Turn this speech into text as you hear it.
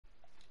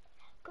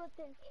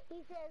Colton.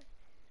 He says.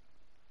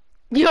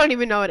 You don't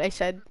even know what I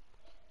said.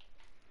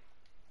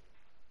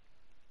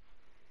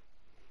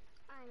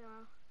 I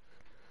know.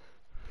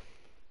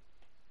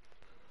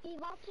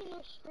 He's watching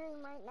your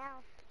stream right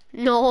now.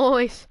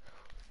 Nice.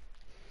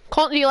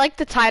 Colton, do you like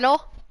the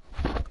title?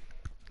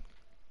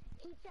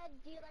 He said,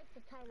 do you like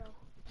the title?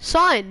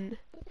 Son.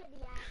 He said,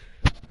 yeah.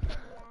 He said,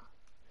 yeah.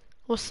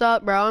 What's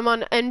up, bro? I'm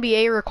on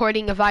NBA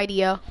recording a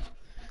video.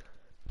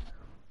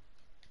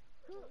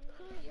 Who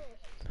is this?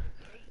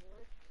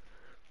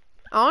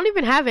 I don't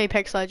even have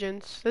Apex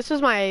Legends. This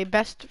is my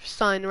best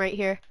son right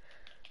here.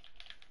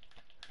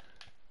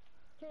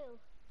 Who?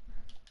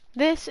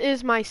 This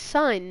is my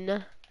son.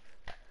 That's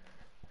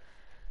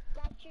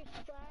your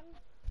son?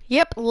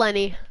 Yep,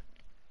 Lenny.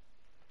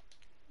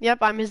 Yep,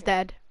 I'm his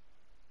dad.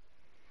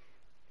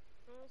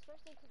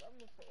 Especially because I'm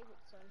the favorite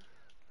son.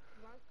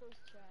 Marco's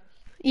trash.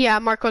 Yeah,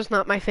 Marco's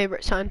not my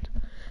favorite son.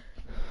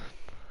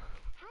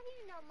 How do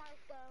you know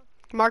Marco?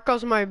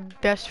 Marco's my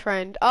best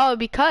friend. Oh,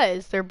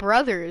 because they're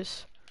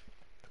brothers.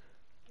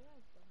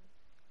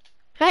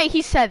 Hey,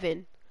 he's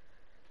 7.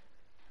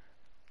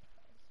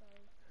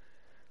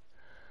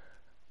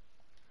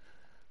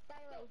 By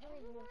the way,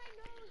 who is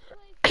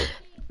this?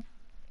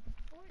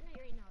 Fortnite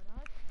right now,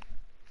 dog.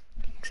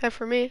 Except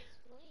for me.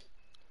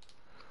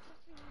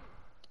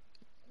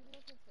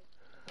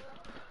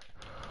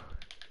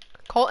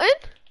 Colton?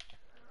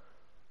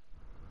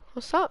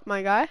 What's up,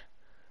 my guy?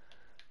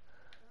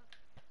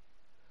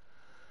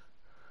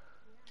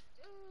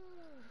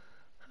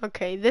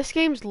 Okay, this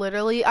game's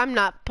literally I'm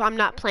not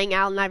playing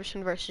Allen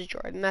Iverson versus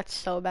Jordan. That's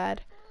so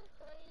bad.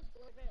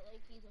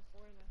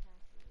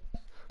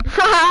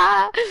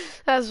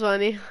 That's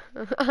funny.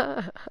 Not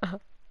a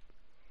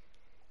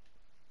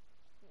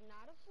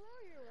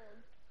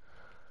 4-year-old.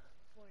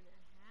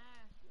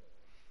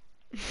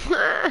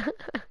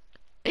 4.5-year-old.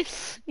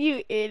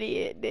 You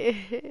idiot,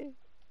 dude.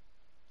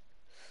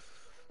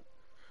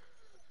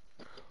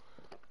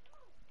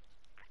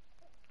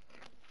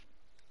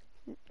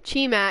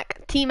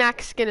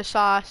 T-Mac skin of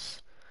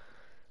sauce.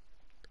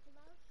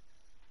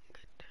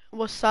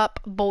 What's up,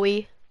 boy?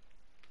 You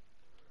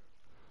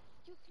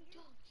can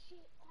talk shit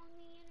on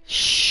the internet.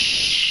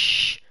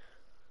 Shh.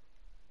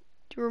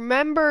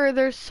 Remember,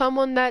 there's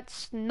someone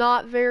that's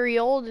not very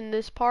old in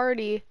this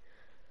party.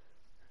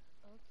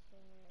 Okay.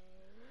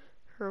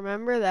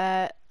 Remember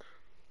that.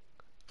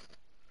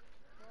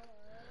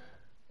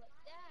 But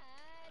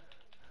Dad.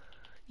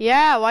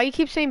 Yeah, why you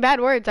keep saying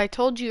bad words? I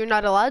told you you're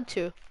not allowed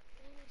to.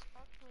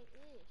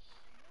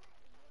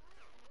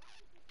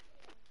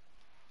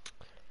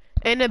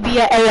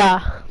 Anabia Aya.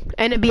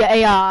 Anabia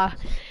Aya.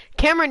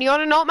 Cameron, you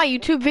wanna know what my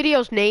YouTube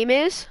video's name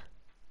is?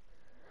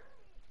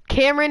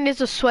 Cameron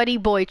is a sweaty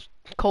boy,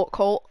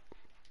 Colt.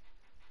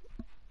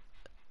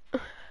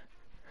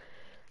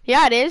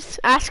 Yeah, it is.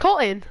 Ask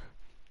Colton.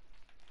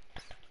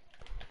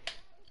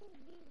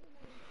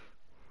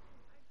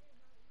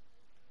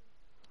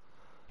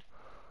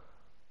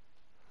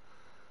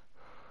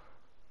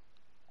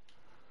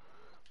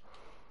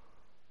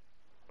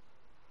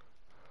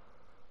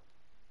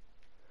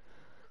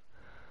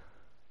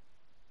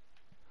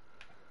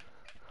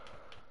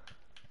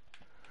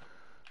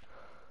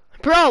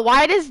 Bro,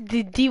 why does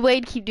D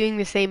Wade keep doing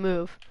the same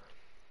move?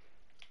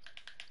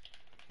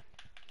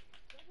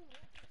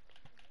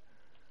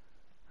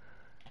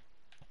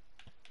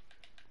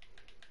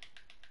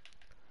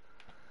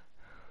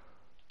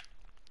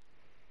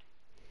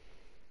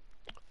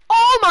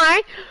 Oh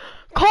my!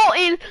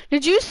 Colton,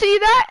 did you see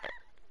that?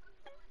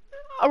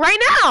 Right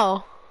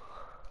now!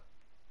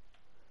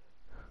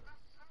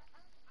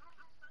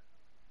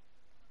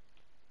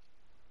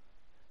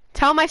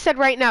 Tell him I said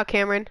right now,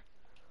 Cameron.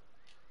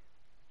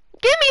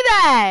 Give me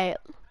that!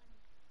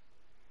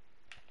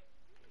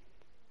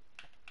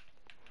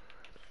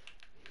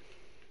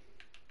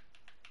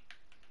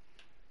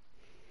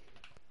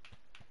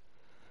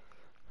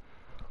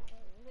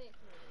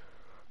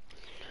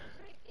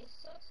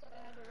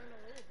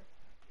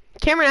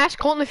 Cameron, ask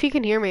Colton if he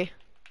can hear me.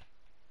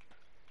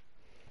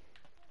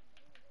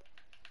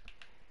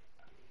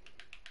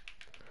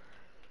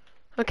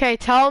 Okay,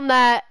 tell him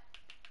that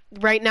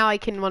right now I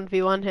can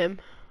 1v1 him.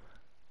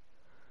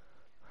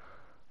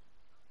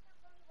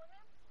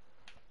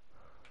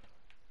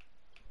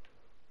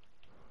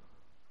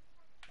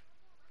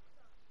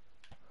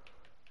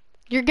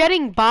 You're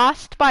getting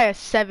bossed by a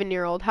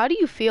 7-year-old. How do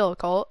you feel,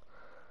 Colt?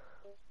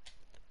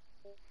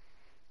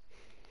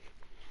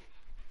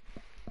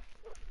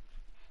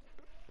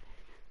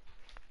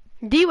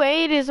 D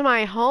Wade is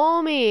my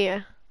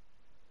homie.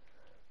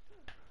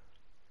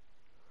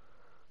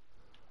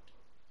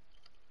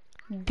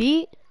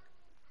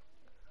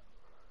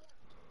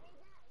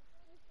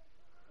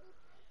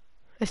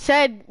 I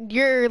said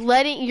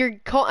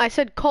I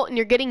said Colton,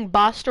 you're getting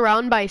bossed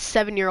around by a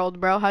 7-year-old,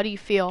 bro. How do you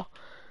feel?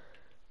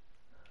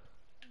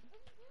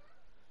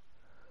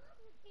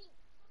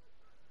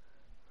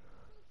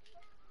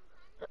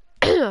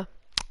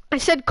 I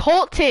said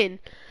Colton,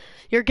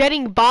 you're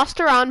getting bossed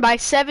around by a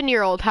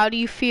 7-year-old. How do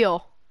you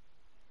feel?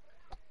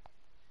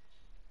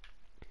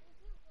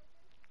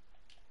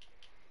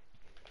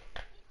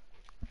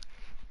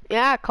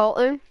 Yeah,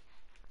 Colton.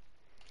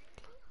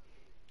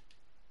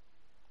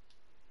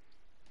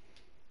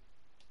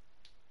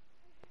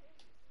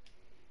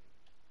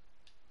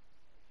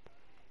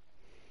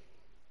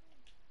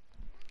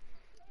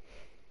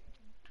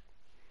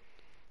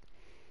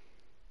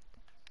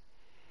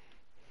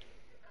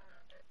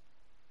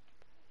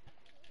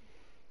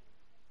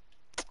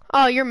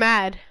 Oh, you're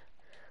mad.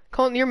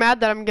 Colton, you're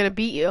mad that I'm gonna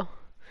beat you.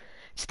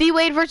 Steve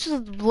Wade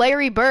versus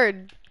Larry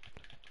Bird.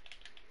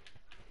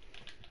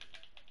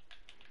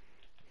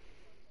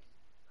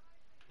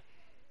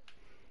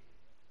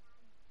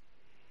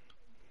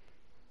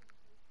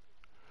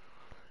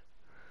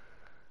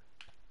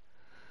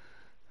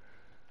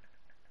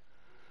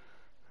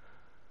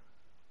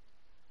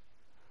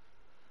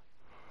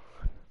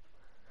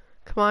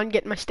 Come on,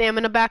 get my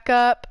stamina back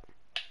up.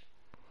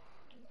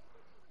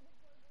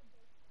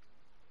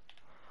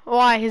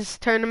 Why? His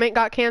tournament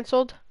got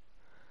canceled?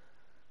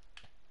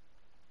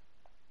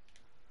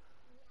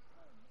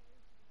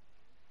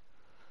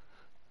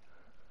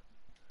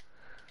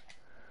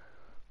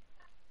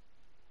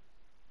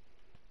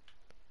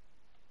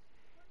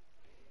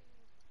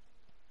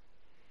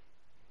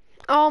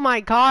 Oh my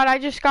god, I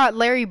just got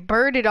Larry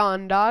Birded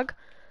on, dog.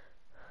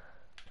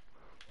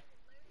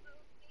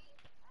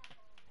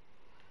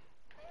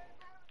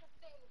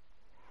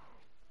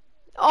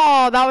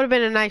 Oh, that would have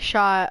been a nice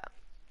shot.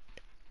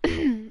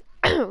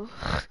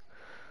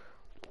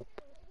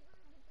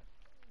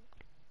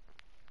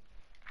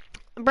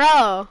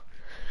 Bro,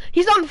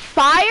 he's on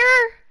fire?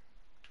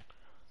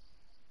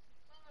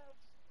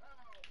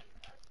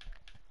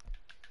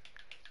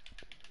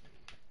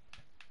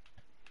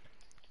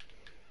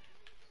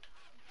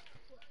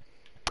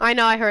 I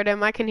know, I heard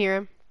him. I can hear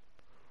him.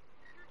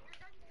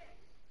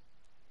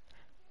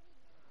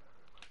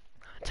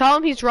 Tell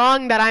him he's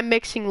wrong that I'm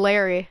mixing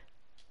Larry.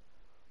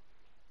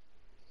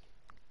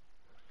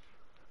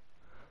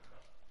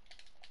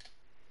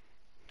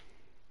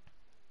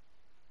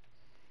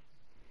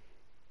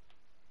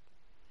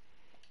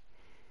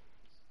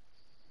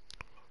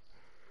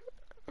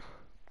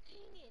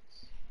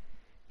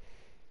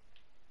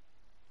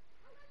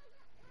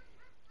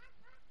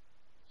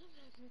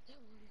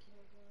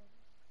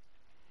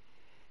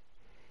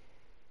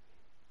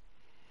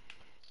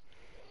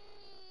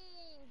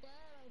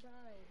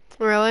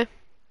 Really?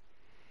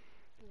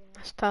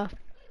 That's tough.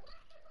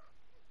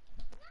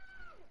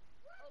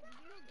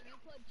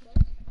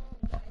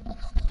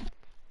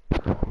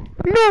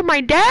 No,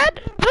 my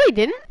dad? No, he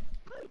didn't.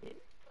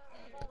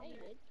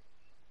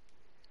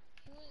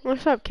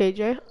 What's up,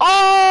 KJ?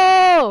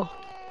 Oh!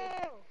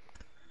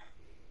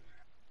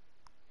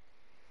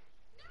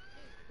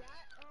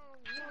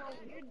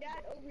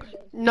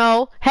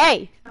 No.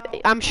 Hey,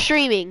 I'm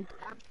streaming.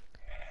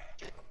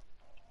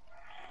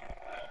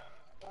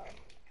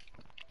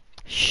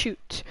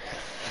 Shoot.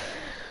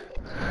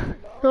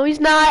 No, he's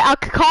not. I'll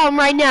call him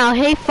right now.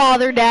 Hey,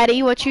 father,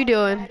 daddy, what you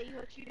doing?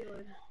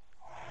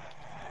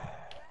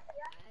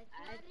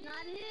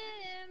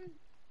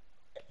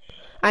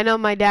 I know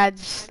my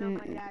dad's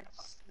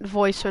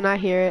voice when I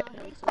hear it.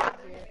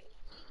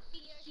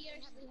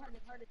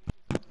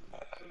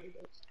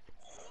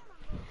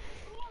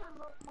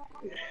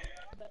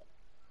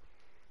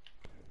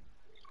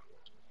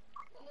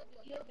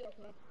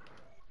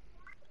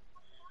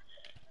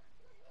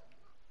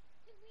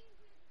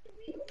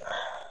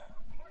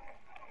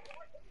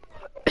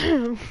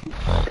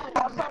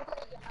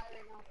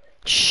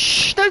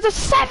 Shh, there's a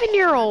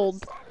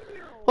 7-year-old.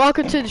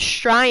 Welcome to the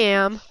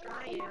Stryam.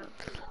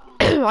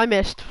 I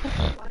missed.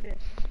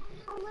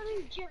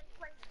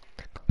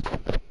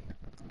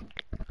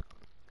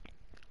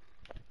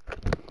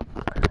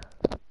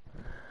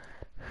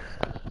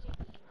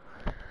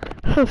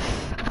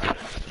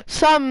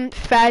 Some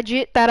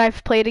faggot that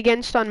I've played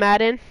against on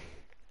Madden.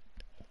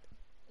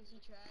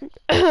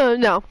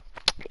 No.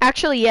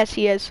 Actually, yes,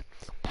 he is.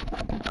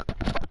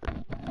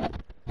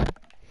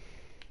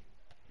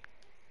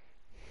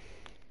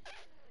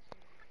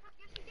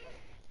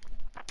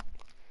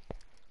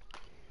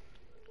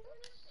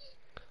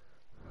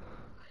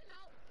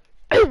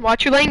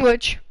 Watch your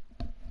language.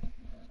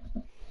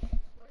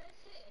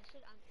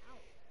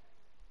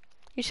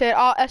 You said,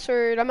 oh,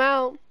 S-word, I'm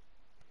out.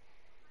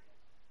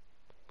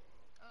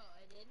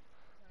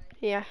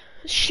 Yeah.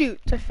 Shoot,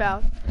 I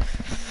fouled.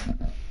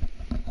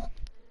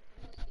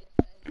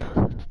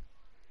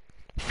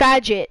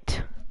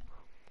 Faggot.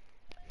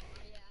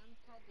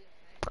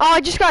 Oh,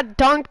 I just got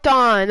dunked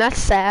on. That's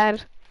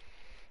sad.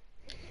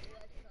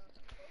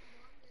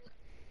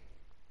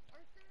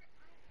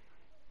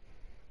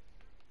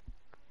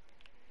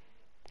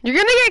 You're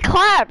gonna get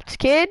clapped,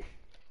 kid.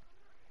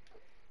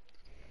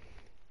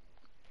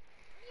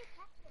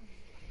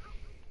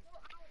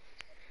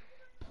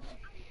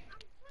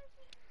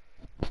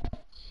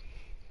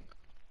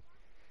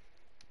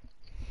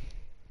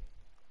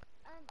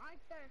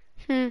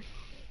 Hmm.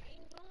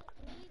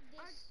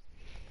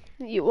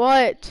 You,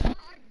 what?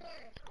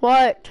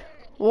 What?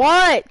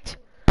 What?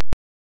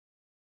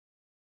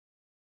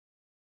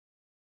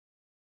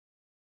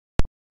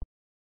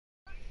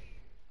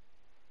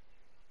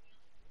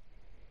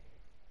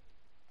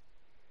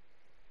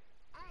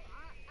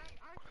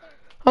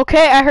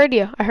 Okay, I heard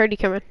you. I heard you,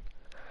 Cameron.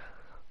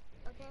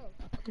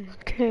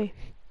 Okay. Okay.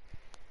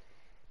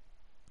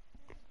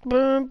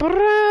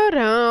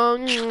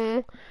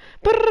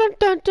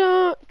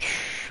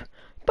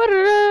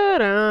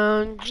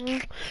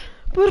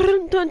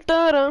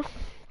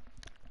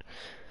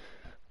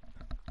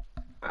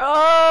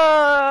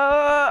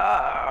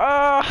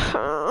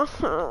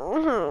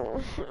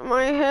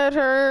 My head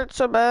hurts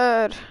so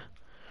bad.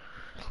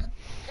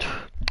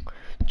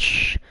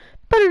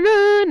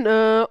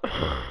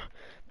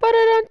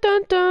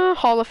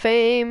 Hall of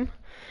Fame.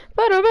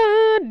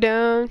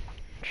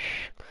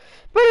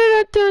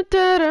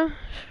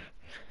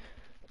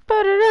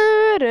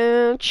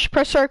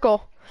 Press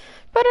circle.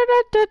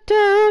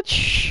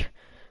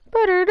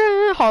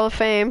 Hall of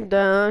Fame.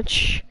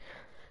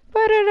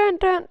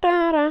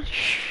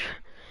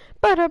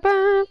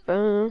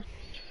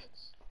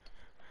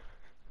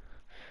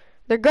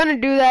 They're gonna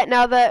do that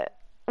now that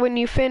when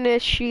you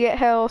finish, you get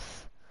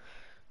health.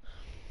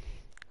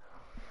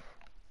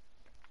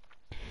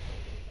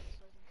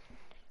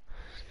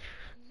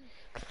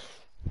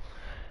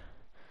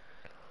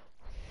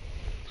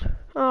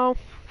 Oh.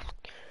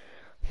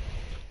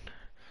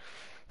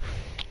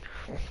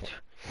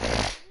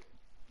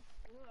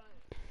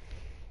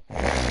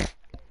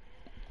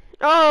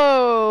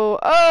 Oh,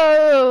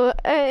 oh,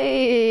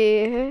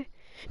 hey.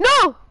 No!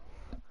 Don't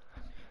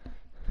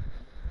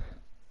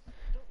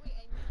wait,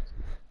 I need to.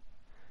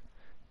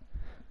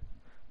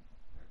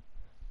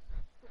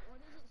 But why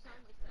does it sound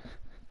like that?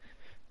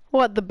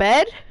 What, the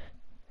bed? No.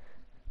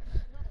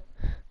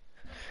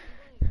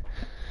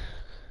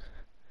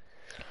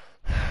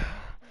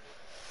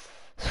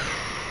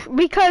 I'm going.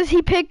 Because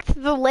he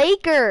picked the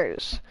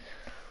Lakers.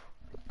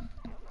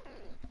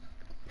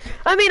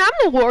 I mean, I'm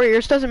the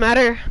Warriors, doesn't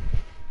matter.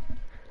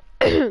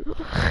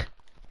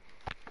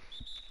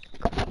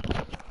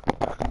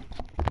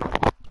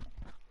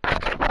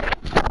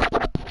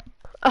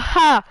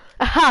 Aha!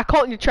 Aha!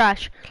 Colton, you're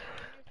trash.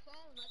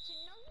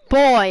 Boy.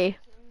 And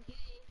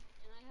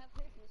I have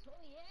herpes. Oh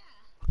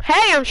yeah.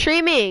 Hey, I'm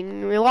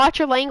streaming. Watch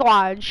your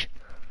language.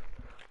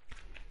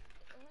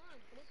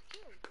 But it's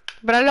true.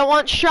 But I don't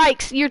want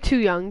strikes. You're too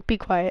young. Be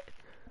quiet.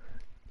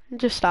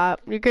 Just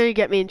stop. You're gonna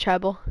get me in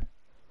trouble. I am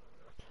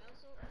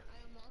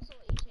also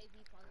HIV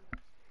positive.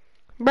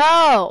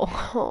 Bro!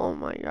 Oh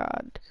my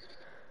god.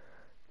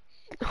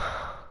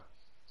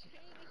 Trying to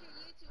get your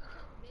YouTube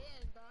account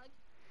banned, dog.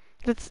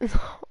 That's...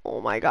 Oh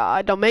my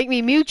god. Don't make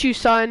me mute you,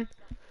 son.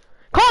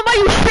 Call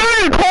my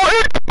screen,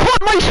 Colton! Call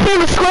my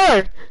screen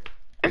square!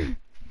 Whoa,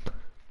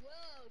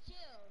 chill.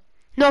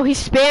 No,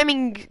 he's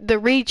spamming the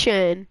reach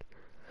in.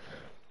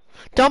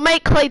 Don't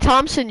make Klay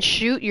Thompson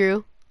shoot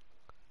you.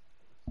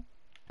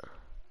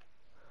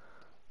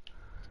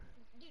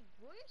 Dude,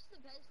 where's the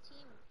best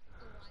team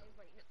alive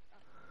right now?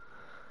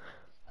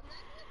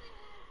 Imagine if they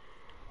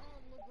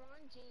had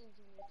LeBron James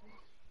in your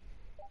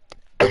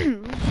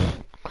team.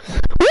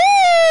 Woo!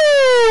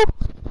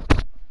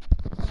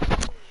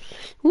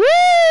 Woo!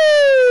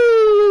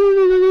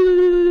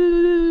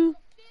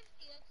 50,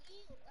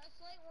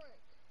 that's light work.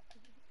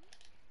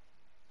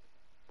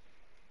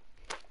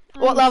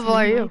 What level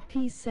are you?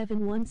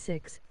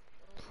 P716.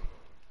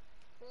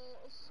 Well,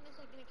 this is my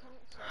second account,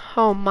 so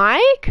Oh,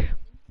 Mike?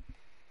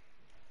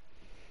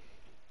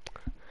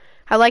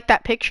 I like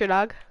that picture,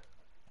 dog.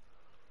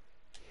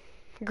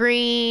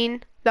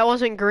 Green. That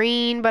wasn't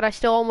green, but I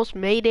still almost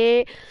made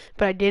it.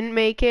 But I didn't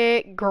make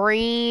it.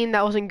 Green.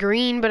 That wasn't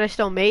green, but I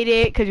still made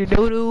it because you're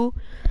doo-doo.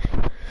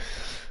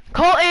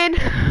 Colton!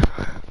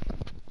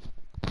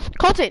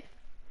 Colton!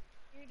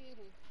 you're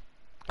doo-doo.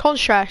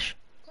 Colton's trash.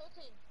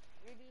 Colton,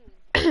 you're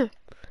doo-doo.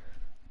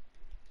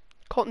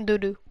 Colton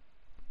doo-doo.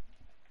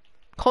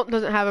 Colton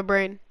doesn't have a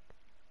brain.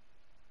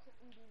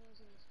 Colton doo-doos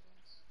in his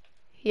pants.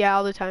 Yeah,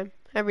 all the time.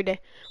 Every day.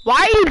 Why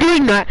are you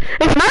doing that?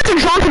 It's Magic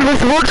Johnson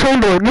versus Will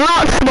Chamberlain. You're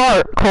not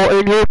smart,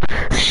 Colton. You're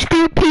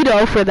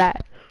stupido for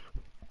that.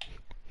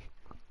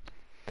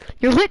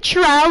 Your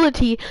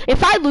literality.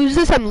 If I lose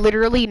this, I'm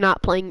literally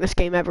not playing this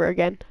game ever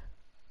again.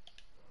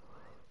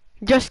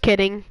 Just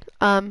kidding.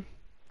 Whoa,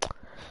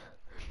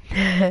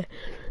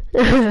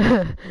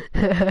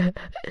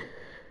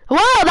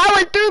 that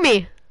went through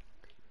me.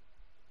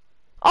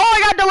 Oh, I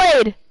got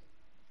delayed.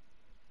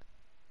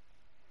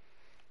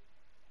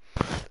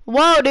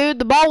 Whoa, dude,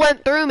 the ball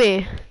went through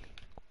me.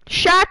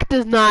 Shaq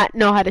does not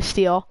know how to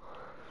steal.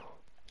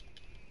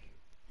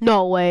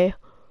 No way.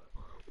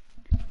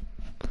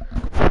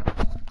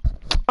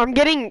 I'm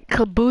getting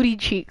booty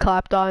cheek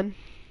clapped on.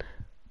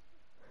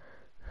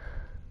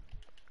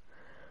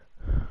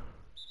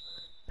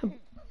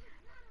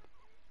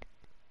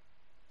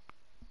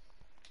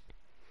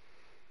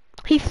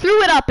 He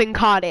threw it up and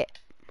caught it.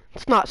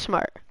 It's not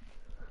smart.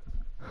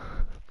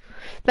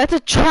 That's a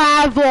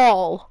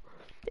travel.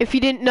 If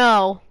you didn't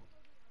know.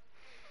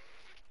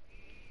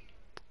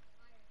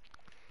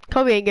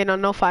 Kobe ain't getting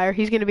on no fire.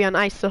 He's gonna be on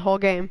ice the whole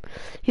game.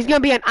 He's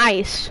gonna be on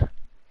ice.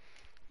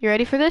 You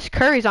ready for this?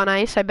 Curry's on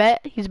ice, I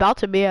bet. He's about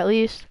to be at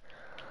least.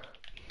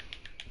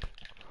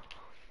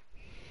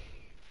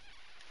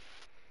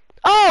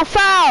 Oh,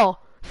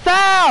 foul!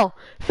 Foul!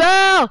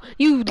 Foul!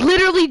 You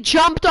literally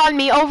jumped on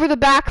me over the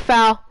back,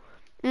 foul.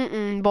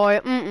 Boy.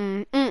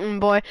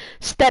 Boy.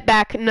 Step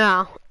back.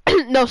 No.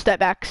 No step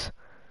backs.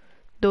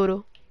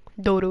 Doodoo.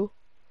 Doodoo.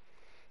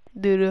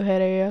 Doodoo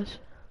head ass.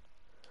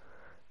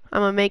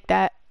 I'm gonna make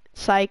that.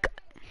 Psych.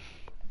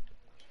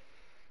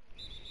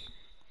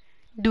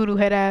 Doodoo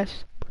head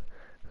ass.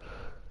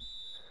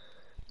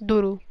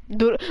 Doodoo.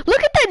 Doodoo.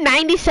 Look at that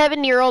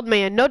 97-year-old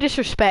man. No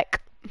disrespect.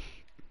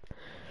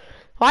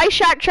 Why is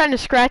Shaq trying to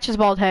scratch his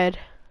bald head?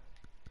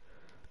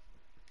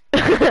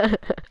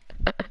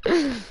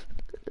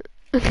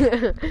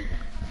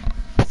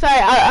 Sorry,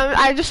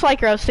 I just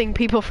like roasting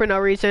people for no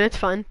reason. It's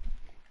fun.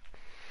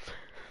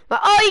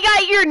 Oh, you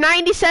got your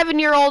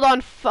 97-year-old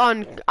on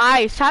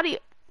ice. How do you?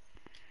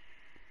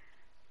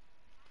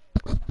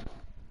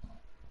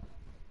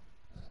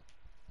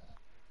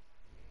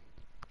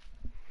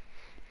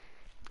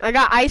 I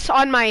got ice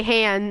on my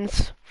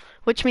hands,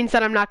 which means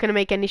that I'm not gonna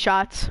make any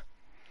shots.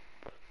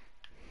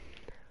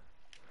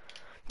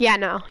 Yeah,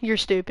 no, you're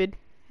stupid.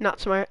 Not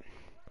smart.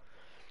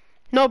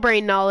 No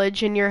brain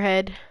knowledge in your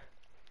head.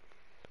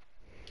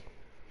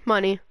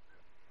 Money.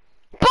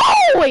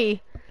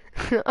 Boy!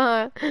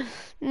 No!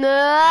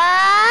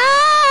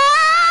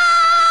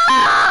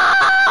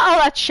 Oh,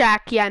 that's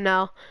Shaq. Yeah,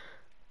 no.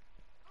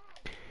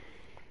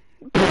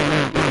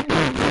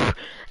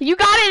 You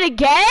got it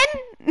again?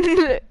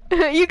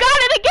 You got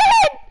it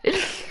again!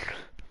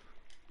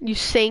 You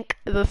sink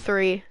the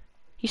 3.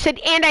 You said,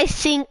 and I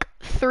sink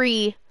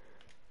 3.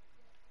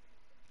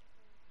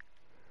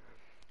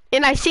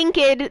 And I sinked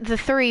the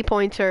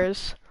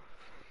 3-pointers.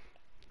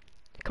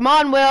 Come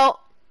on, Will.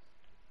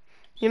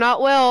 You're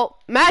not Will.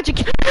 Magic.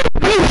 You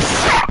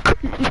suck!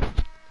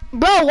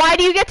 Bro, why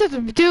do you get to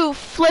do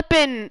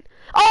flippin'?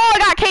 Oh, I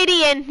got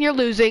KD in. You're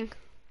losing.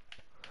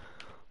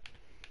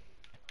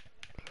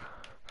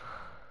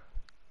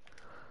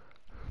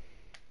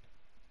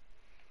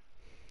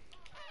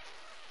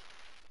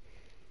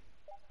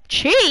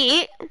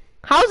 Cheat?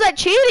 How's that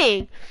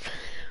cheating?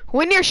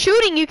 When you're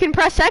shooting, you can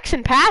press X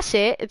and pass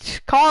it. It's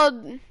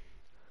called...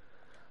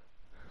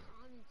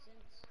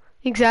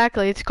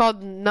 Exactly, it's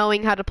called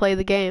knowing how to play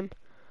the game.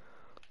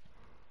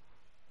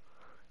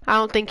 I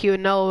don't think you would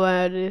know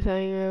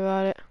anything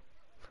about it.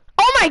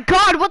 Oh my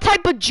god, what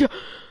type of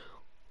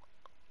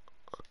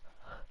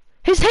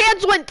His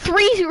hands went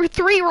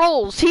three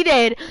rolls. He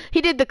did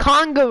the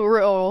Congo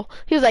roll.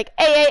 He was like,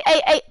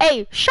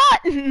 hey, shot!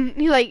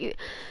 He's like,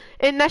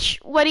 and that's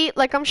what he,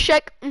 like, I'm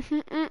Shaq.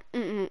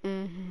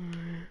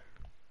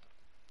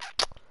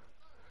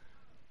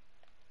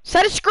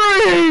 Set a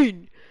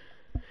screen!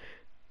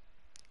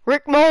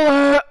 Rick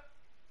Muller!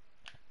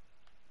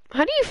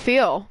 How do you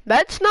feel?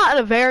 That's not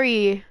a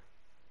very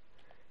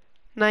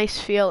nice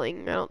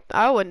feeling.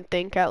 I wouldn't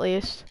think, at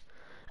least.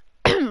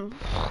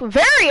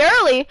 Very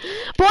early?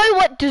 Boy,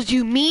 what does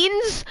you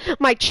means?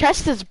 My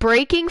chest is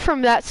breaking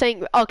from that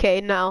saying.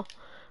 Okay, no.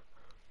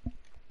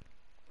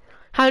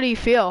 How do you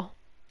feel?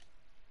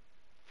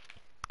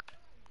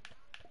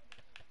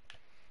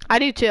 I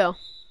do too.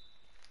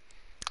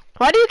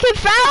 Why do you keep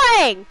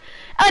fouling?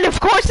 And of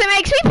course it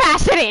makes me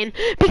pass it in.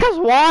 Because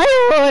why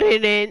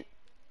wouldn't it?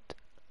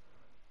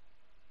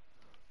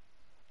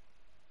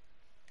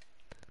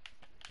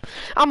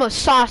 I'm gonna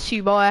sauce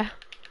you, boy.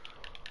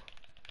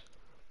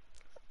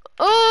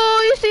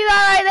 Oh, you see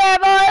that right there,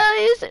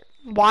 boy?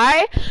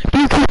 Why do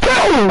you keep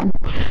fouling?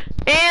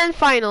 And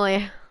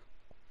finally.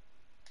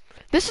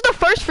 This is the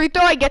first free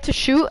throw I get to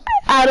shoot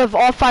out of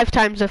all 5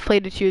 times I've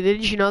played with you.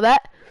 Did you know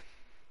that?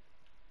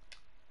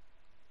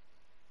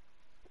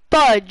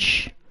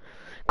 Fudge.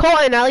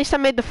 Colton, at least I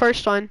made the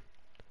first one.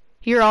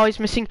 You're always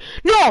missing.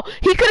 No,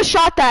 he could have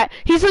shot that.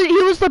 He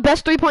was the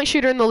best 3-point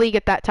shooter in the league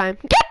at that time.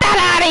 Get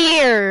that out of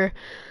here!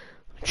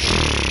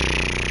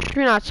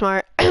 You're not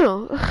smart.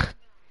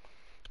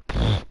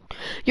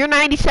 You're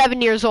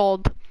 97 years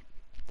old.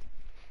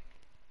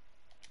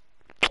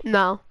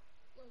 No.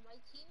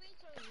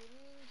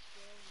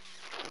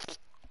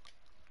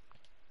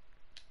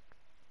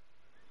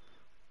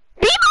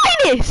 B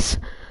minus!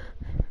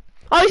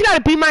 Oh, he's got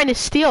a B minus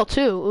steal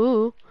too.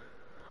 Ooh.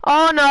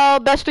 Oh no,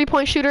 best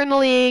 3-point shooter in the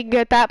league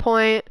at that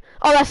point.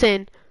 Oh, that's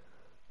in.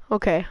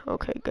 Okay,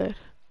 good.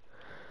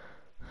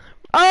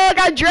 Oh, I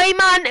got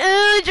Draymond.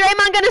 Ooh,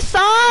 Draymond gonna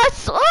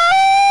sauce. Ooh!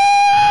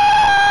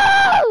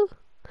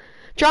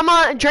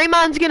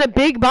 Draymond's gonna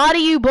big body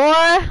you,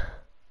 boy.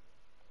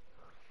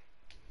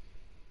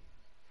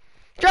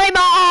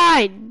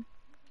 Draymond!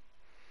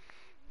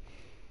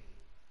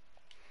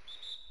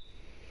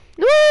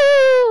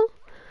 Woo!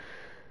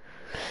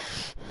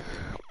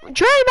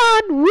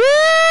 Draymond! Woo!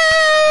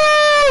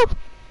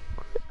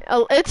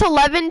 Oh, it's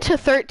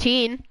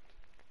 11-13.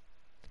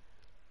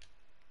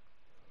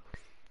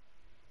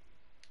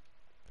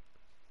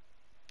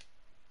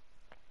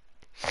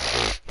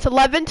 It's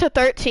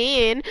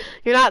 11-13.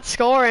 You're not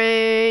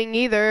scoring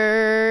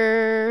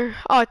either.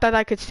 Oh, I thought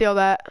I could steal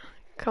that.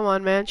 Come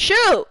on, man.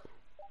 Shoot!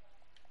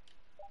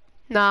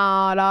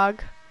 Nah,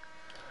 dog.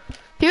 If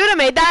you would have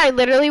made that, I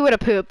literally would have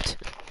pooped.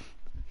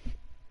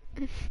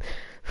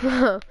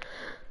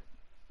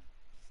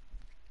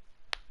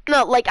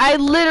 No, like I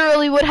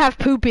literally would have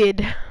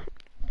pooped.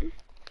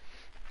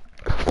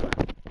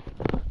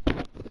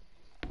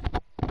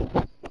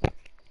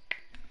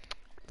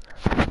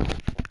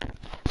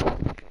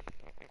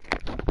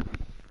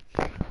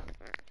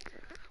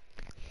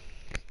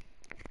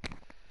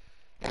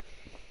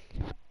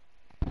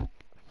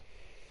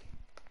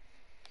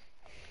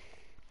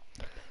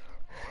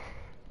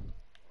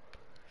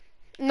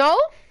 No?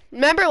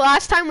 Remember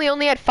last time we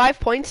only had 5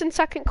 points in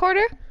second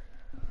quarter?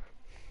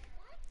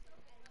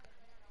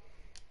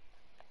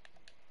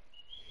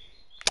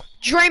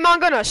 Draymond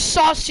gonna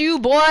sauce you,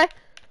 boy.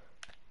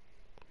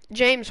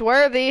 James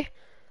Worthy.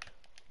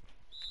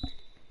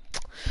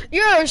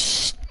 You're a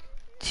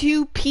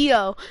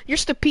stupido. You're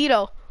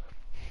stupido.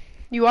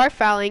 You are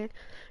fouling.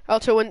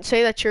 Else I wouldn't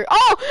say that you're.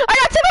 Oh! I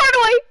got Tim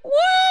Hardaway! Woo!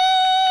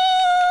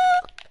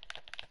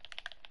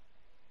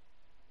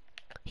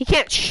 He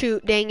can't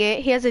shoot, dang it.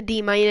 He has a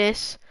D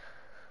minus.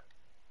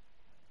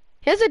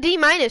 He has a D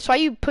minus. Why are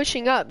you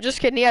pushing up?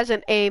 Just kidding. He has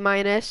an A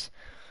minus.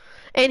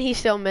 And he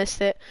still missed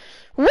it.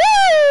 Woo!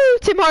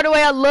 Tim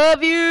Hardaway, I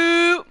love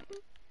you!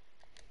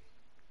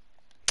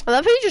 I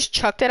love how you just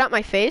chucked it at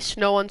my face.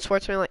 No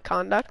unsportsmanlike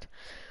conduct.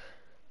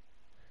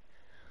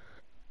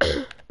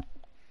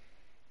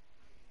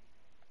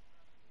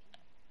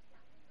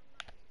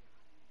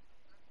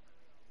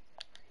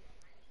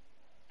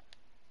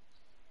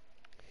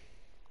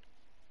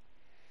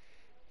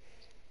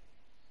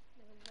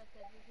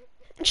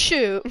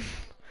 Shoot.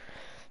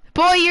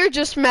 Boy, you're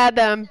just mad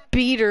that I'm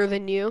better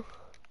than you.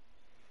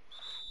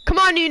 Come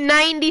on, you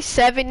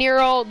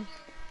 97-year-old.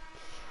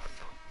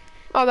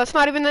 Oh, that's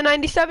not even the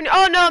 97.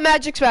 Oh, no,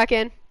 Magic's back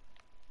in.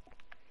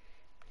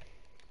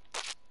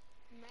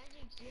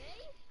 Magic J?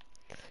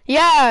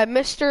 Yeah,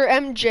 Mr.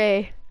 MJ.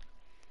 Magic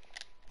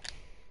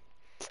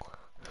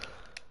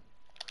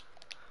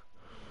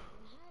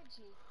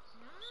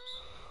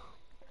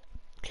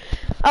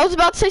I was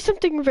about to say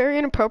something very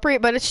inappropriate,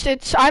 but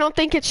it's I don't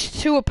think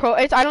it's too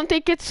I don't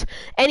think it's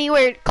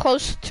anywhere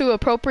close to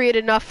appropriate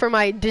enough for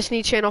my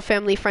Disney Channel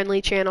family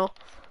friendly channel.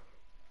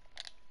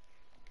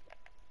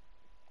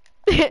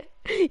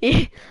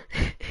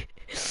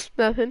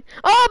 Nothing.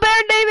 Oh,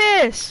 Baron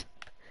Davis!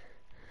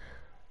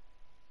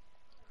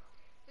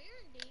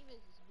 Baron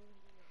Davis is booty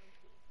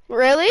now.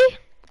 Really?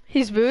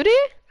 He's booty?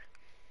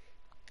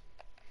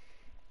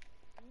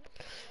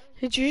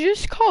 Did you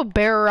just call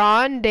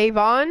Baron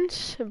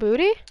Davon's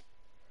booty? No,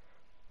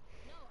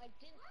 I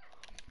didn't.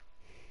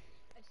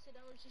 I said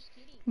I was just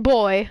kidding.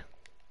 Boy.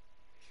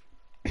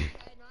 Did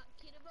I not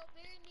kid about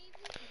Baron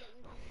Davis? Is that your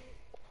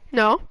favorite?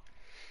 No.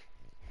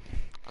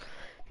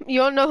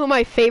 You wanna know who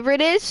my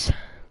favorite is?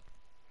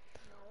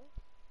 No.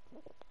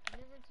 You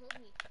never told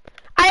me.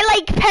 I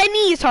like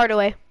pennies,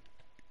 Hardaway.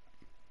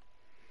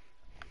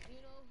 Do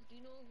you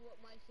know what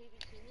my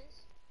favorite team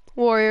is?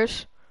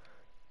 Warriors.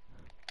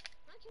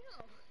 How'd you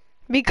know?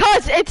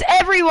 Because it's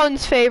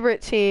everyone's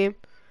favorite team.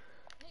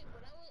 Hey,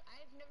 but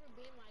I've never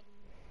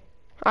bandwagoned you.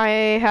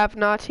 I have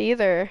not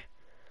either.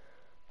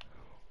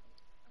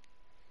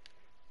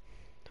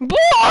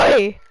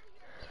 Boy!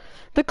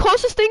 The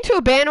closest thing to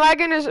a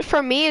bandwagon is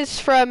from me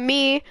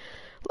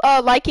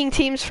liking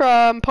teams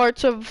from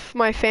parts of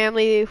my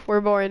family were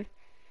born.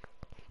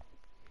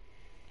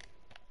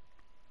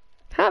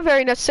 Not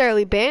very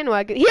necessarily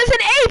bandwagon. He has an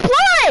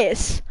A+!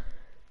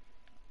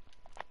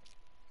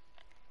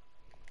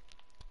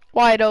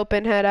 Wide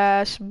open head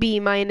ass, B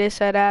minus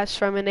head ass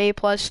from an A+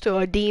 to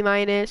a D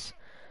minus.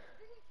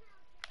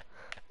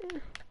 Yeah,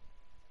 your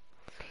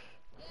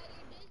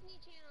Disney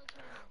Channel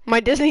channel. My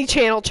Disney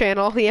Channel,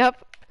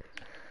 yep.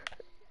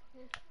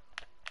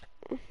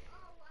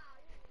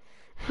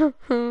 Oh,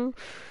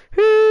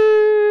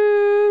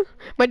 wow.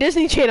 My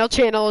Disney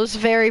Channel is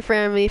very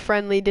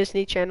friendly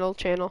Disney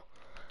Channel.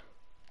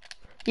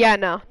 Yeah,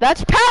 no.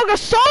 That's Pau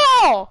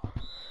Gasol!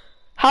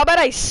 How about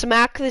I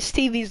smack this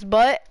TV's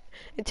butt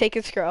and take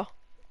its girl?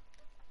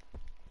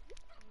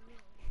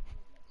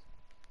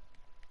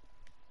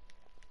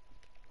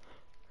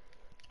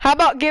 How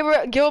about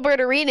Gilbert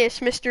Arenas,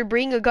 Mr.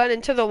 Bring a gun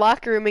into the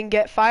locker room and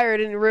get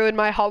fired and ruin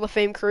my Hall of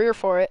Fame career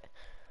for it?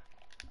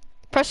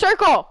 Press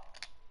circle!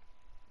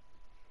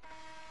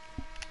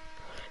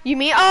 You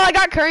mean? Oh, I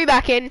got Curry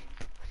back in.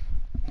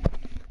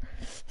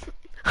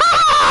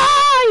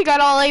 Ha! He got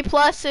all A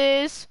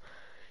pluses.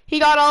 He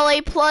got all A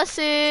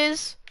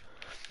pluses.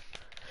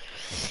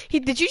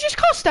 Did you just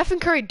call Stephen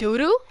Curry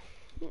doo-doo?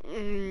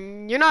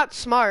 You're not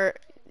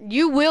smart.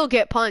 You will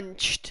get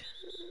punched.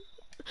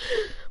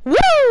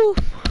 Woo!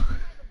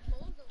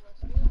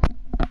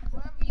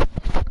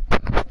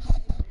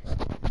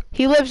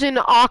 He lives in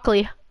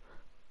Oakley.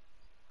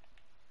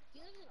 He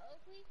lives in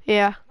Oakley?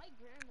 Yeah. My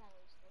grandma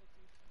lives in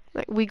Oakley.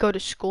 Like we go to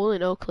school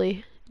in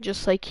Oakley,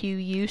 just like you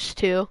used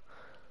to.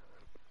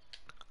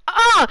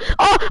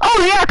 Oh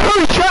yeah,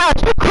 Curry's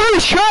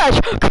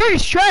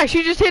trash.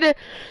 He just hit it.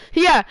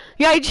 Yeah,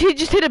 he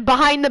just hit it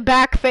behind the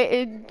back.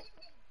 He's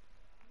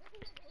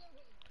not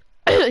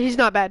bad. He's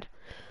not bad.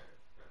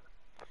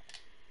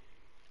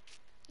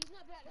 He's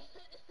not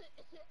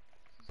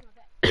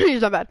bad.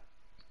 He's not bad.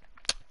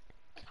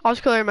 I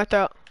was clearing my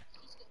throat.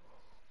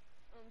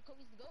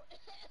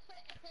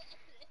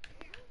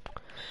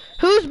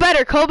 Who's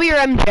better, Kobe or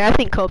MJ? I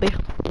think Kobe. Kobe,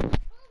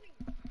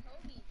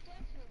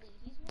 definitely.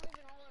 He's more of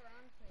an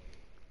all-around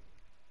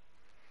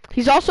player.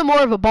 He's also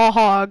more of a ball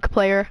hog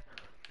player.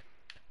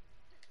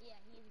 Yeah,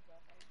 he's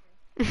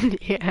a ball hog.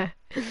 Yeah.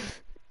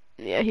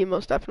 Yeah, he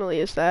most definitely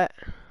is that.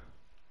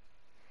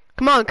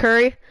 Come on,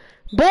 Curry.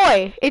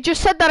 Boy, it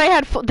just said that I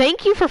had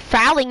thank you for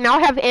fouling. Now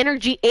I have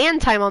energy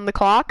and time on the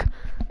clock.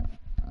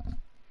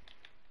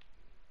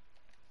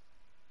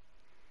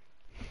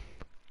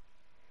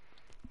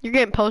 You're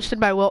getting posted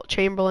by Wilt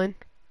Chamberlain.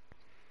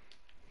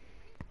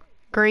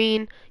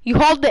 Green. You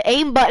hold the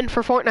aim button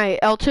for Fortnite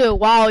L2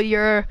 while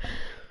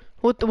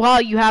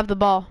you have the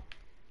ball.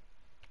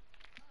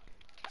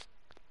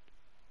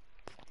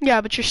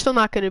 Yeah, but you're still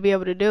not going to be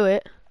able to do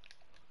it.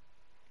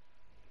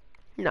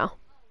 No.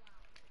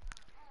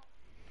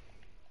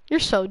 You're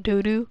so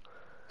doo-doo.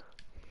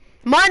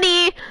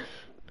 Money!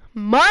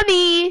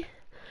 Money!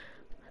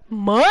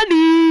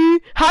 Money!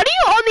 How do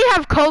you only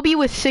have Kobe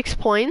with 6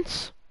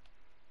 points?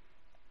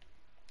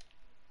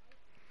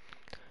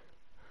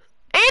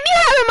 And you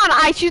have him on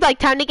ice. You're like,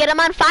 time to get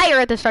him on fire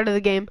at the start of the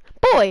game.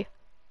 Boy.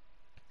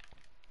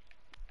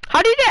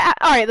 How do you get...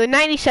 Alright, the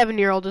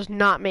 97-year-old is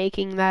not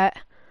making that.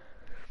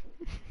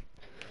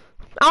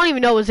 I don't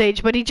even know his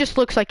age, but he just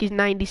looks like he's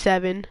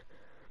 97.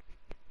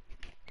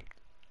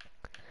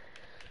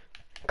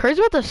 Curry's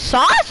with the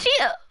sauce?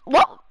 Yeah.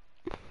 What?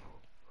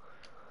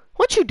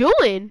 What you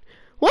doing?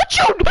 What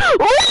you do?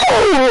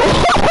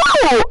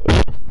 Oh!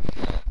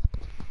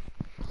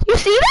 You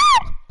see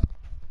that?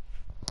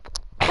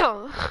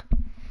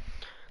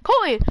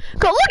 Colin,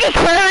 go look at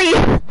Curry.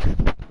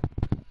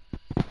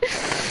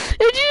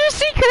 Did you just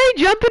see Curry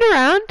jumping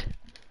around?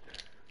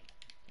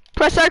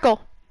 Press circle.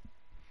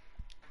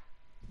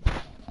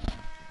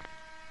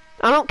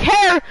 I don't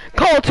care,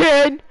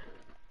 Colton.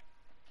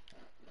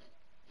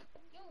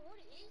 Yo, what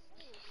is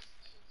this?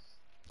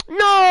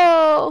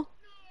 No.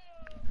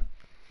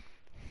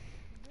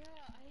 Yeah,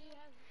 I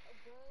have a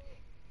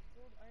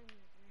gold army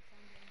and I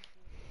found it on the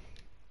board.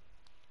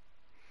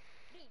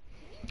 Dude,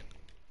 can you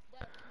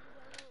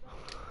download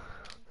all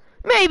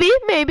the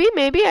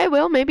Maybe I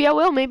will,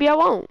 maybe I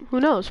won't. Who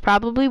knows?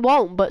 Probably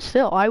won't, but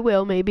still, I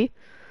will, maybe.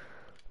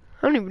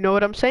 I don't even know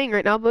what I'm saying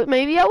right now, but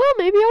maybe I will,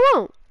 maybe I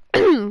won't.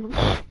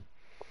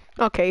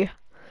 Okay.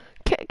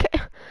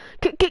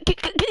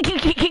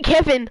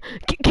 Kevin.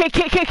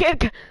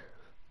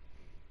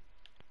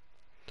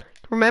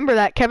 Remember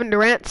that Kevin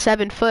Durant,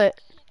 7 foot.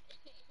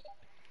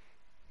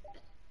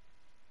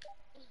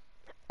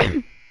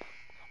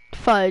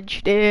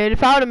 Fudge, dude.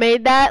 If I would have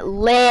made that,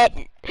 lit.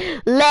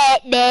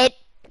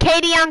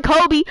 Katie on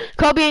Kobe.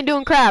 Kobe ain't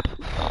doing crap.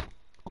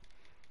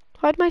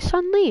 Why'd my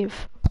son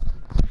leave?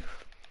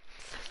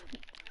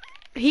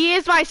 He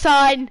is my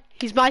son.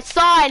 He's my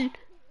son.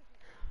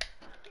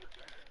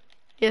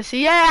 Yes,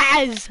 he is.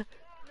 No, he isn't.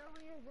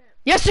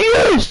 Yes, he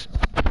is.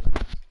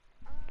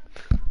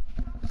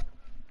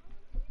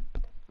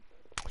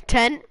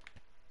 10.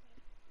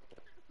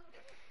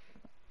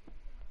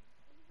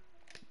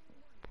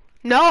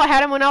 No, I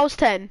had him when I was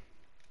 10.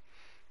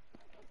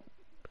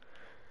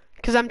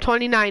 Because I'm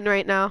 29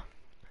 right now.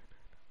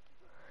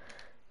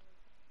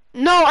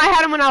 No, I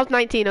had him when I was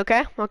 19,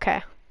 okay?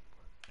 Okay.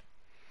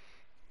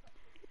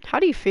 How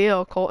do you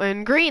feel,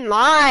 Colton? Green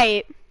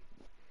light.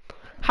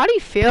 How do you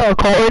feel,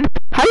 Colton?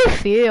 How do you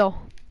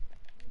feel?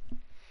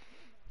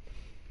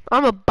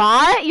 I'm a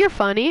bot? You're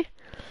funny.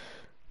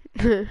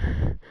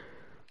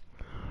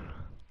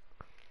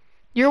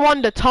 You're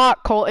one to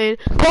talk, Colton.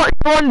 Colton,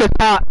 you're one to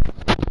talk.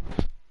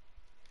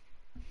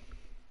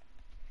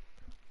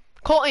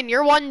 Colton,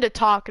 you're one to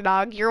talk,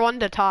 dog. You're one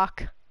to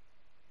talk.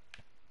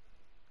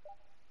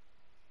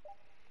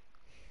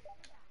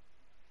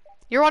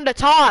 You're one to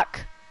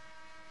talk.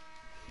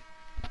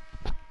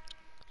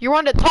 You're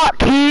one to talk,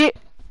 Pete.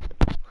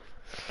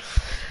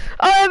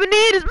 All I ever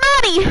need is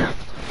money.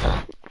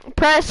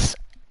 Press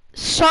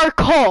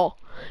circle.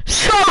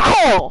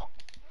 Circle.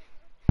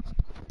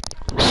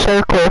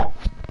 Circle.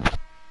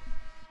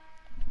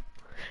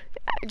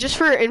 Just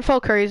for info,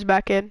 Curry's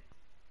back in.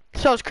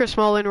 So is Chris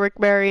Mullin, Rick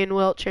Barry, and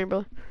Wilt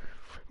Chamberlain.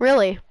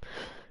 Really?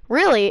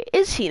 Really?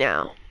 Is he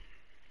now?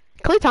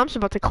 Klay Thompson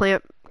about to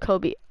clamp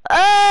Kobe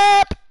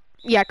up.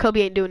 Yeah,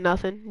 Kobe ain't doing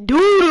nothing.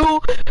 Doo-doo.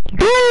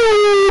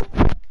 Doo.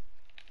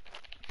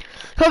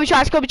 Kobe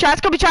shots, Kobe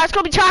shots, Kobe shots,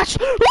 Kobe shots.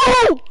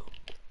 Woo!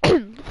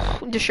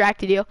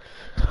 Distracted you.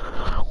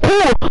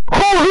 Oh,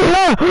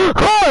 Colton!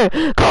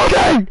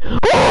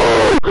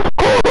 Oh,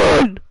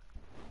 Colton!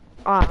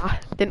 Ah,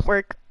 didn't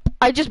work.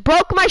 I just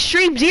broke my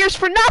stream's ears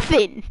for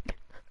nothing.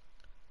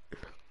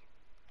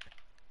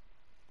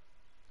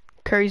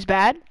 Curry's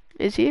bad,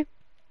 is he?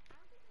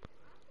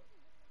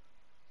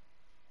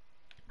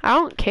 I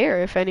don't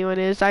care if anyone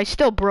is. I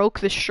still broke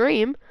the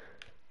stream.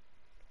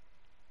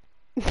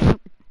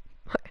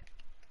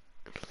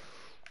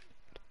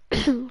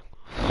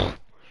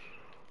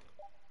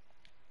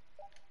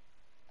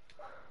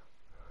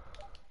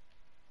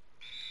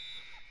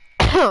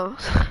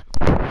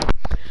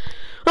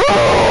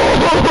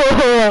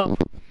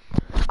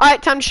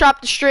 Alright, time to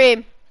stop the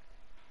stream.